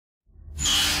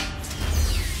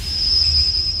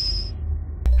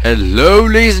Hello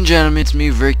ladies and gentlemen, it's me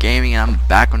Vic Gaming and I'm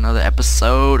back with another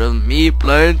episode of me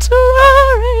playing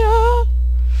Terraria.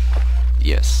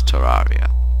 Yes,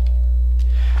 Terraria.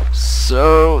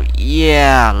 So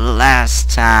yeah,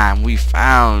 last time we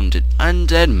found an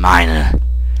undead miner.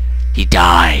 He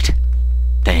died.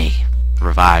 Then he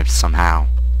revived somehow.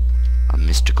 A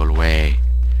mystical way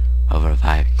of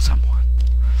reviving someone.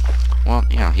 Well,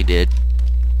 yeah, he did.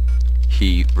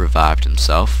 He revived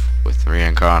himself with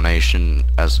reincarnation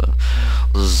as a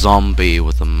zombie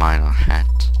with a miner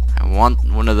hat. I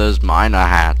want one of those miner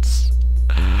hats,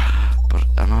 but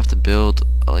I'm gonna have to build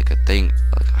like a thing,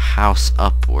 like a house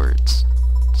upwards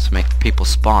to make people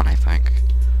spawn. I think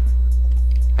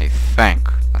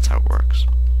that's how it works.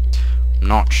 I'm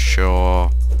not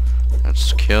sure.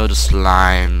 Let's kill the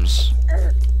slimes.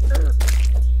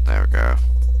 There we go.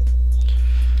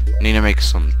 Need to make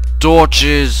some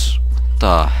torches. What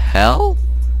the hell?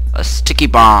 A sticky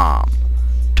bomb.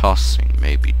 Tossing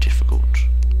may be difficult.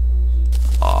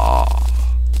 Ah,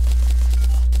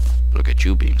 look at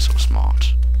you being so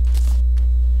smart.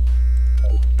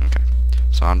 Okay,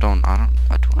 so do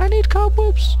I need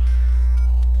cobwebs?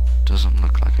 Doesn't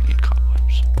look like I need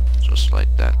cobwebs. Just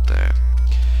like that there.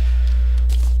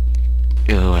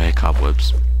 Either way,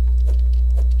 cobwebs.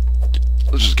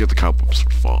 Let's just get the cobwebs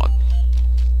for fun.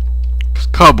 'Cause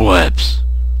cobwebs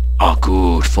are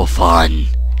good for fun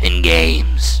in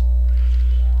games.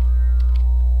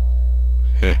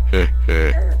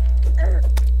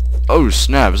 Oh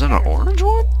snap, is that an orange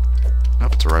one?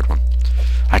 Nope, it's a red one.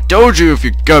 I told you if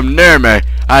you come near me,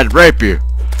 I'd rape you.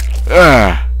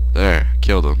 There,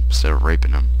 killed him instead of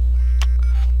raping him.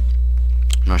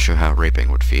 I'm not sure how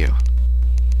raping would feel.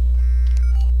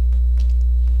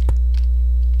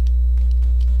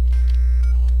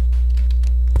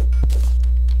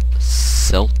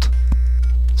 Silt?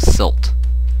 Silt.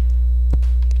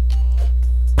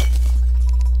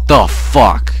 The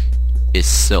fuck is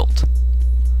silt?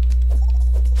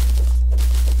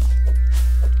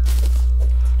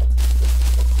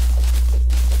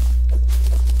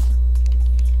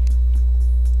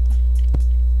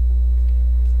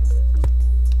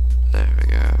 There we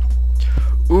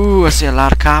go. Ooh, I see a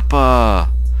lot of copper.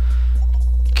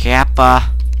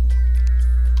 Kappa.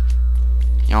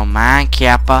 You don't mind,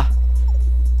 Kappa?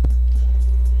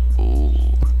 Ooh.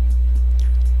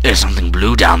 There's something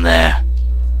blue down there.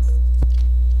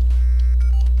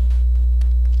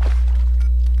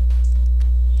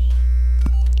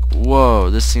 Whoa,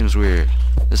 this seems weird.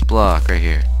 This block right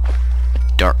here. A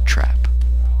dart trap.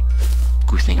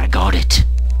 Good thing I got it.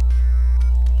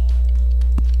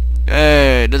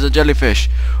 Hey, there's a jellyfish.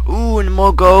 Ooh, and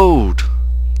more gold.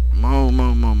 More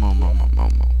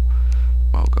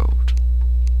gold.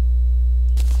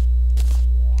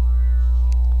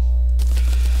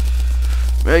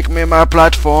 Make me my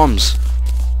platforms.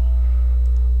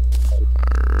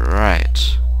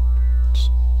 Alright.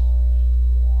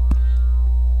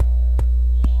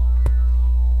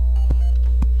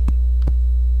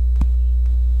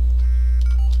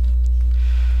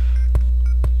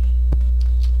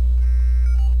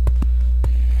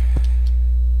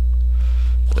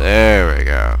 There we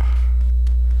go.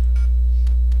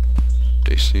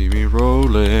 They see me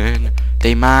rolling,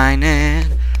 they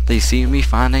mining, they see me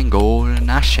finding gold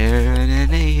and I share it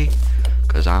in it.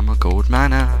 'Cause I'm a gold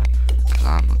miner, 'cause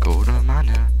I'm a gold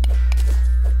miner.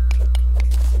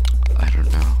 I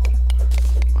don't know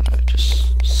what I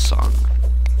just sung.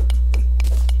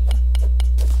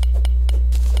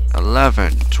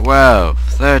 11, 12,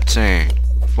 13,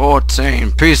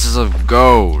 14 pieces of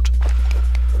gold.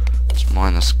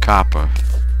 Minus copper.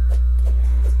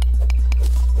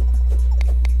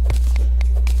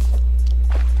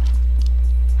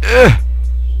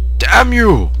 Damn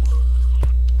you!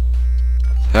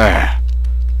 There.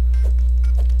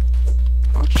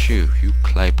 Not you. You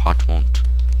clay pot won't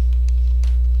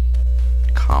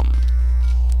come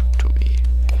to me.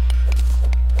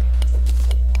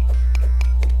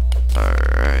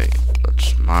 Alright.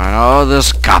 Let's mine all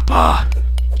this copper.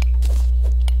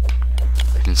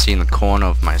 You can see in the corner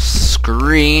of my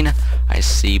screen, I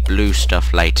see blue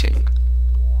stuff lighting.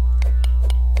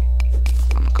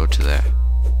 I'm gonna go to there.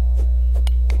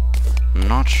 I'm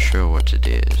not sure what it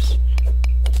is.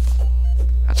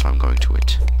 That's why I'm going to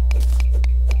it.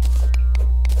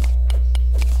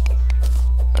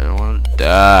 I don't want to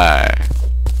die.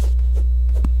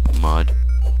 Mud.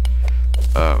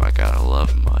 Oh my god, I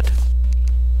love mud.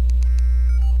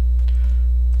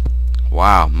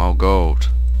 Wow, more gold.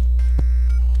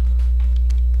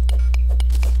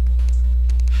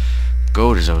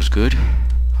 Gold is always good,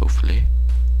 hopefully.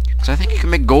 Because I think you can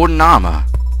make golden armor.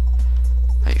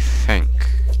 I think.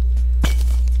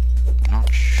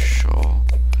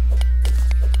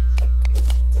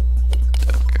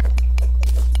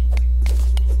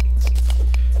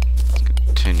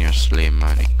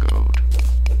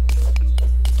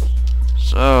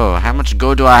 how much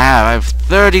gold do I have? I have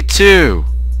 32!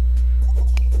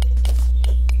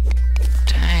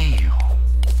 Damn.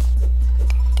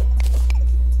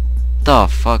 The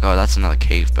fuck? Oh, that's another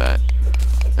cave bed.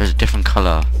 There's a different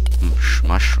color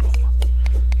mushroom.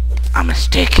 I'ma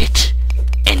stick it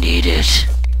and eat it.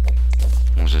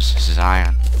 What's this? This is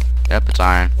iron. Yep, it's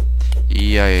iron.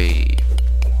 Yay.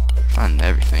 Find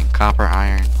everything. Copper,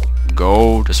 iron,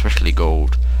 gold, especially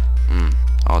gold.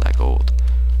 All that gold.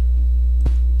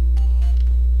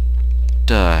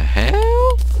 The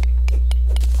hell?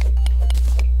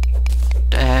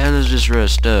 The hell is this red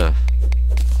stuff?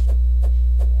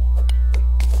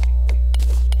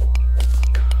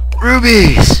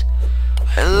 Rubies!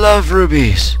 I love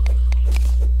rubies.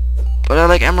 But I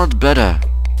like emeralds better.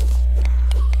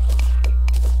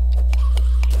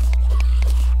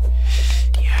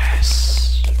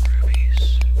 Yes,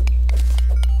 rubies.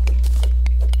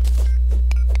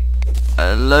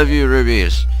 I love you,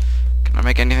 rubies. Can I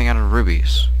make anything out of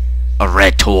rubies? A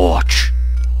red torch.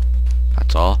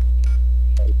 That's all.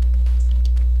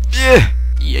 Yeah.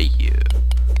 Yeah.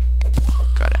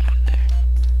 Got out of there.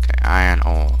 Okay, iron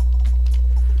ore.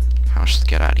 How much to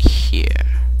get out of here?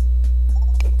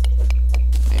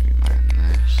 Maybe mine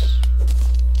this.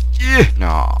 Yeah.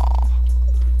 No.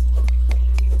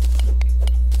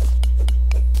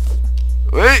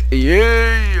 Wait.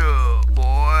 Yeah,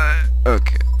 boy.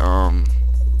 Okay.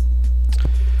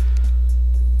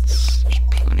 There's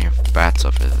plenty of bats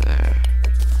over there.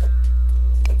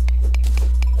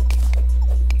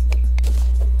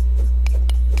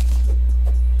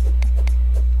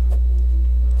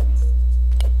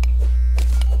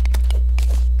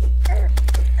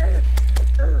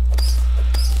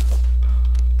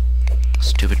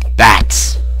 Stupid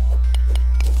bats!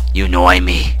 You annoy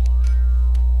me.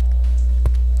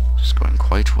 It's going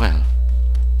quite well.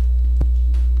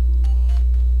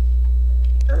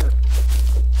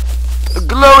 A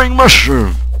glowing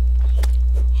mushroom!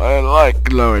 I like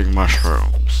glowing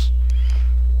mushrooms.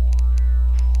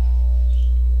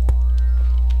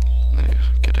 Let me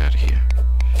get out of here.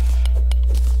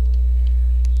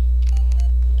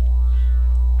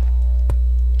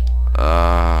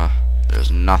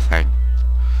 There's nothing.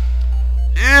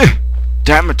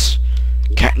 Damn it!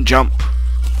 Can't jump.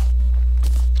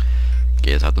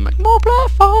 Guess I have to make more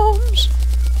platforms.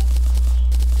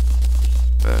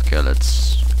 Okay,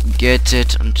 let's get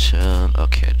it until...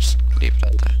 Okay, just leave it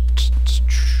at that.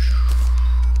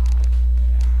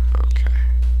 Okay.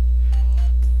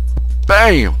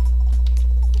 Bam!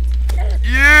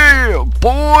 Yeah,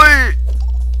 boy!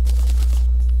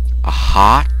 A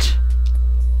heart?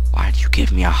 Why'd you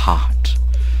give me a heart?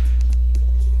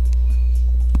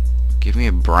 Give me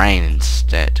a brain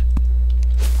instead.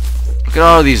 Look at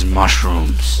all these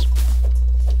mushrooms.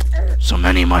 So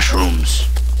many mushrooms.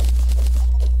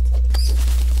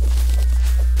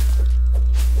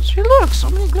 See, look,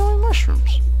 so many glowing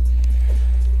mushrooms.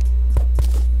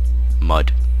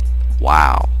 Mud.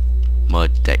 Wow.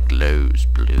 Mud that glows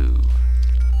blue.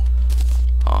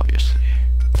 Obviously.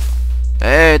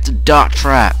 Hey, it's a dot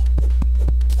trap.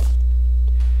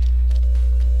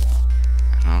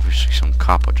 Obviously some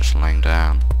copper just laying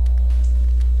down.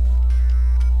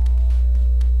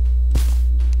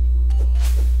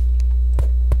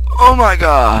 Oh my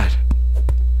god!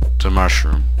 It's a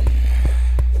mushroom.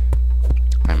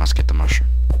 I must get the mushroom.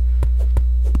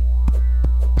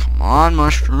 Come on,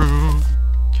 mushroom.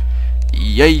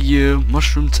 Yeah,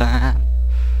 mushroom time.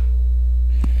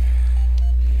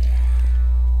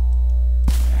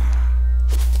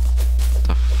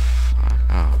 The fuck?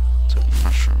 Oh, it's a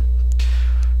mushroom.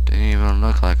 Didn't even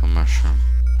look like a mushroom.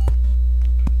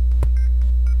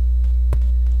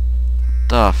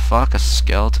 The fuck, a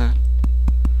skeleton?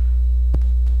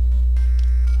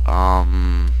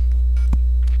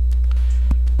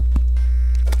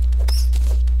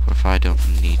 What if I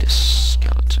don't need a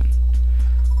skeleton?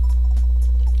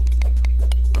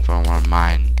 What if I want to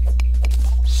mine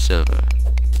silver?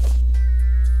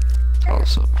 All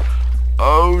silver.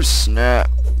 Oh snap!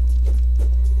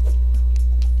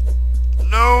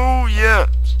 No, yes.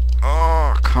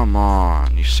 Oh, come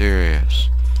on. You serious?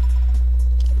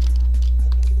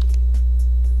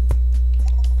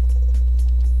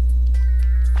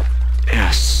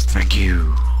 Yes, thank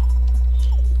you.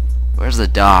 Where's the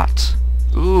dot?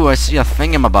 Ooh, I see a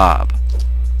thingamabob.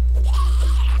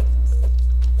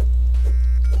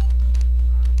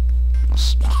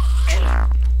 Must not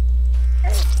drown.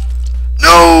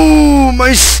 No,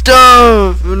 my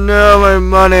stuff. No, my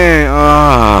money.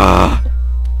 Ah.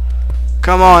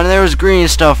 Come on, there was green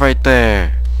stuff right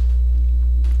there.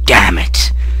 Damn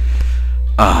it.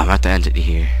 I'm about to end it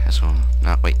here. That's all.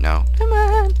 No, wait, no. Come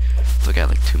on. Still got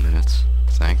like 2 minutes,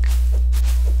 I think.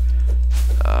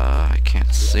 I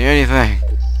can't see anything.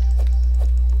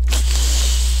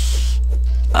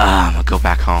 I'm gonna go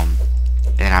back home.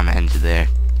 And I'm gonna end it there.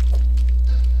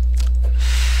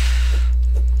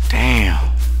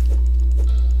 Damn.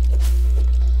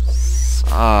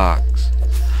 Sucks.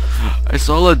 I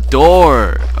saw a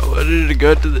door. I wanted to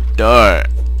go to the door.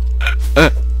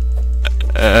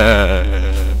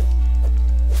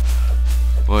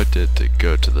 Wanted to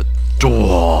go to the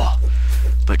door.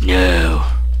 But no.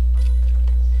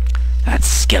 That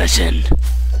skeleton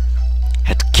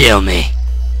had to kill me.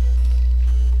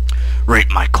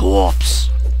 Rape my corpse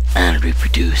and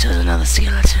reproduce as another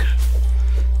skeleton.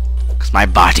 Cause my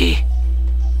body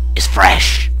is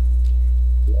fresh.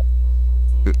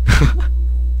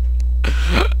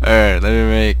 Alright, let me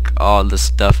make all the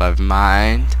stuff I've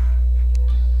mined.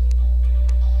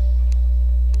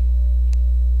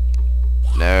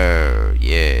 No,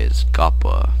 yes,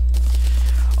 copper.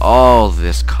 All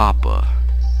this copper.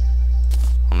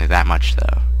 Only that much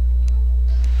though.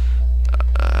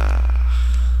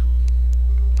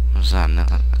 What's that?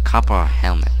 A copper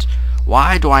helmet.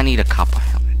 Why do I need a copper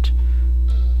helmet?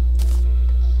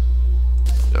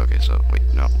 Okay, so wait,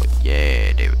 no, wait,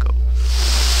 yeah, there we go.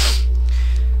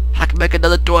 I can make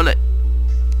another toilet.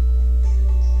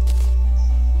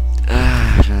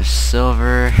 There's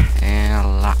silver and a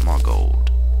lot more gold.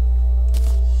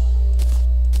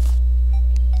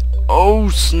 Oh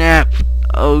snap!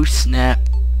 Oh snap!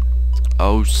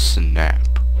 Oh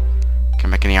snap! Can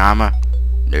I make any armor?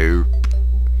 Nope.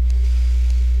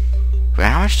 Wait,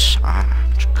 how much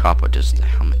copper does the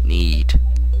helmet need?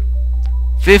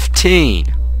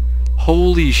 15!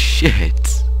 Holy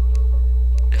shit!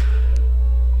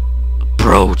 A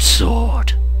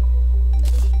broadsword.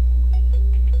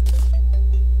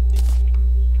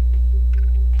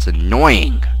 It's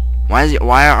annoying.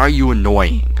 Why are you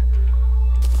annoying?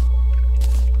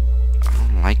 I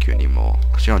don't like you anymore.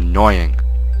 Cause you're annoying.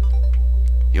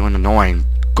 You're an annoying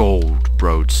gold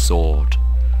broadsword.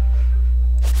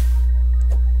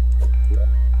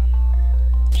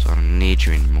 So I don't need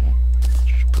you anymore.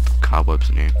 Just put the cobwebs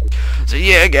in here. So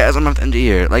yeah guys, I'm gonna have to end it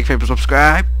here. Like, favorite,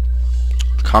 subscribe.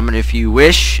 Comment if you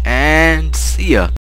wish, and see ya.